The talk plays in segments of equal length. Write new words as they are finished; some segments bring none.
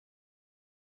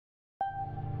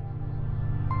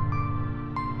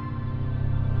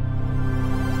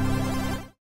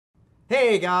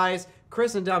Hey guys,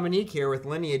 Chris and Dominique here with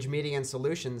Lineage Media and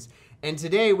Solutions, and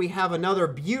today we have another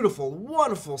beautiful,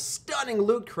 wonderful, stunning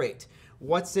loot crate.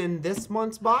 What's in this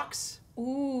month's box?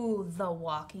 Ooh, The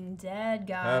Walking Dead,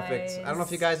 guys. Perfect. I don't know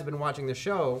if you guys have been watching the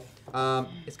show.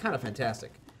 It's kind of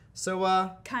fantastic.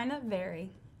 So, kind of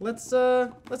very. let's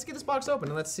get this box open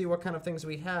and let's see what kind of things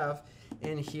we have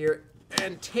in here.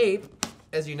 And tape,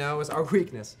 as you know, is our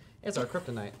weakness. It's our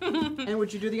kryptonite. And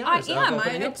would you do the honors? I am.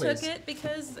 I took it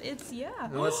because it's,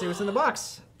 And let's see what's in the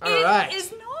box. All right. It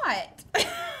is not.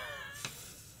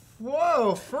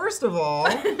 Whoa, first of all,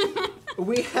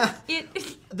 we have...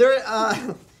 It... There,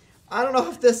 I don't know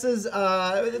if this is...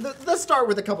 let's start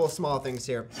with a couple of small things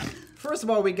here. First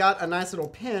of all, we got a nice little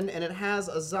pin, and it has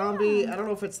a zombie... I don't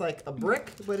know if it's like a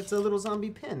brick, but it's a little zombie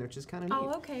pin, which is kind of neat.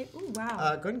 Oh, okay. Ooh, wow. Go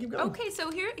ahead and keep going. Okay,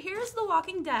 so here's The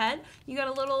Walking Dead. You got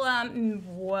a little,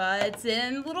 what's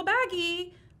in little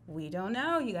baggie? We don't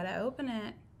know. You got to open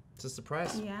it. It's a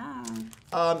surprise. Yeah.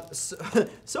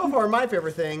 So far, my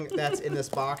favorite thing that's in this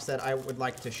box that I would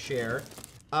like to share.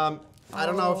 I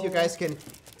don't know if you guys can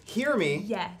hear me.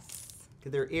 Yes.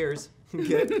 Their ears.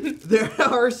 There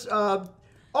are...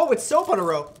 oh, it's soap on a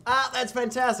rope. Ah, that's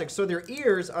fantastic. So their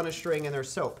ears on a string and their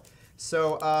soap.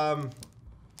 So, I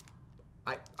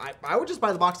would just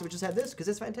buy the box that would just have this because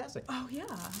it's fantastic. Oh, yeah.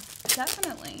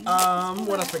 Definitely.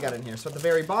 What else we got in here? So at the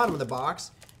very bottom of the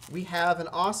box, we have an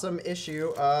awesome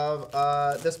issue of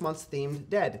this month's themed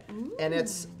Dead. Ooh. And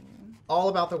it's all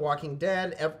about The Walking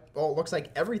Dead. Well, it looks like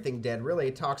everything Dead, really.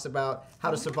 It talks about how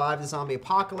to survive the zombie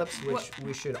apocalypse, which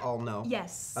we should all know.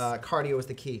 Yes. Cardio is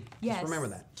the key. Yes. Just remember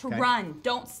that. To run.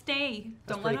 Don't stay.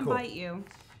 Don't let them cool. bite you.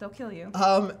 They'll kill you.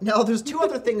 Now, there's two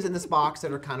other things in this box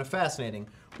that are kind of fascinating.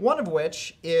 One of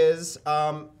which is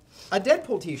a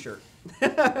Deadpool t-shirt.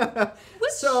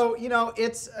 So, you know,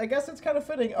 I guess it's kind of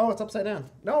fitting. Oh, it's upside down.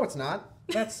 No, it's not.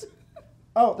 That's...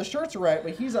 Oh, the shirt's right,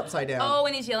 but he's upside down. Oh,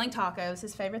 and he's yelling tacos,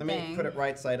 his favorite thing. Let me put it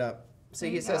right side up. See,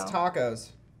 he says go. tacos.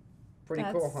 Pretty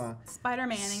That's cool, huh?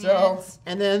 Spider-Maning it.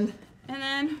 And then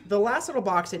the last little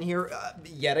box in here,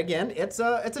 yet again, it's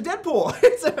a Deadpool.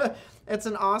 It's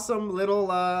an awesome little,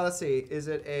 let's see, is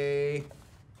it a...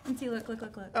 Let's see, look.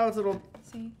 Oh, it's a little...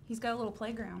 See, he's got a little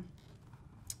playground.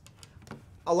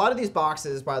 A lot of these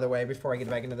boxes, by the way, before I get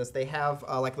back into this, they have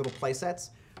like little play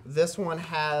sets. This one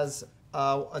has...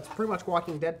 it's pretty much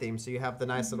Walking Dead theme, so you have the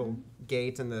nice little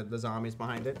gate and the zombies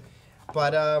behind it.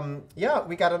 But yeah,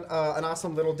 we got an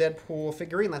awesome little Deadpool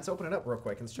figurine. Let's open it up real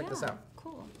quick and let's check this out.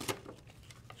 Cool.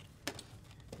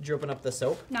 Did you open up the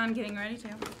soap? No, I'm getting ready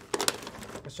to.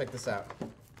 Let's check this out.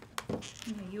 Okay,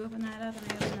 you open that up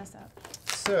and I open this up.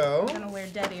 So... I'm gonna wear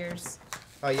dead ears.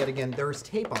 Oh, yet again, there's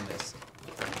tape on this.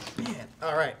 Man,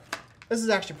 all right. This is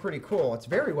actually pretty cool. It's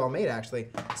very well made, actually.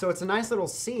 So it's a nice little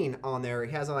scene on there.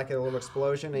 He has like a little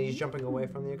explosion, and he's jumping away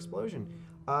from the explosion.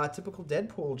 Typical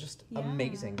Deadpool, just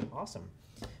amazing, awesome.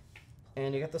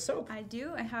 And you got the soap. I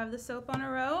do. I have the soap on a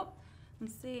rope.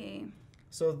 Let's see.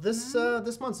 So this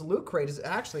this month's loot crate is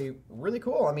actually really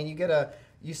cool. I mean,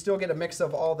 you still get a mix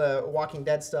of all the Walking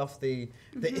Dead stuff, the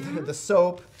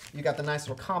soap. You got the nice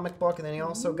little comic book, and then you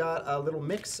also got a little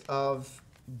mix of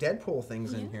Deadpool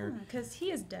things in here. Because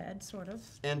he is dead, sort of.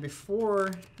 And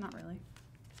before not really,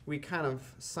 we kind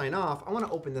of sign off, I want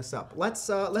to open this up. Let's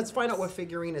find out what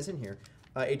figurine is in here.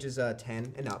 Ages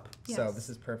 10 and up. Yes. So this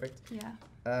is perfect.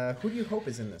 Yeah. Who do you hope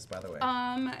is in this, by the way?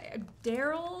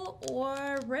 Daryl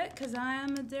or Rick, because I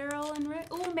am a Daryl and Rick.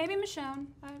 Oh, maybe Michonne.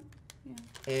 Yeah.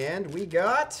 And we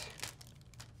got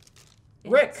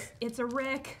Rick. It's a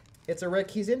Rick. It's a Rick.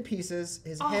 He's in pieces.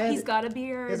 His head. He's got a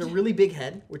beard. He has a really big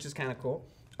head, which is kind of cool.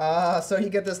 So you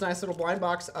get this nice little blind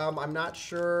box. I'm not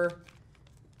sure.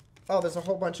 Oh, there's a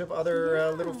whole bunch of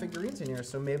other little figurines in here,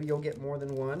 so maybe you'll get more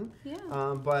than one.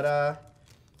 Yeah.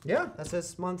 Yeah, that's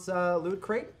this month's loot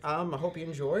crate. I hope you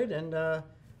enjoyed, and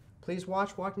please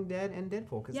watch Walking Dead and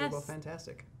Deadpool because they're both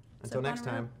fantastic. Until next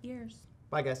time. Years.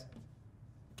 Bye, guys.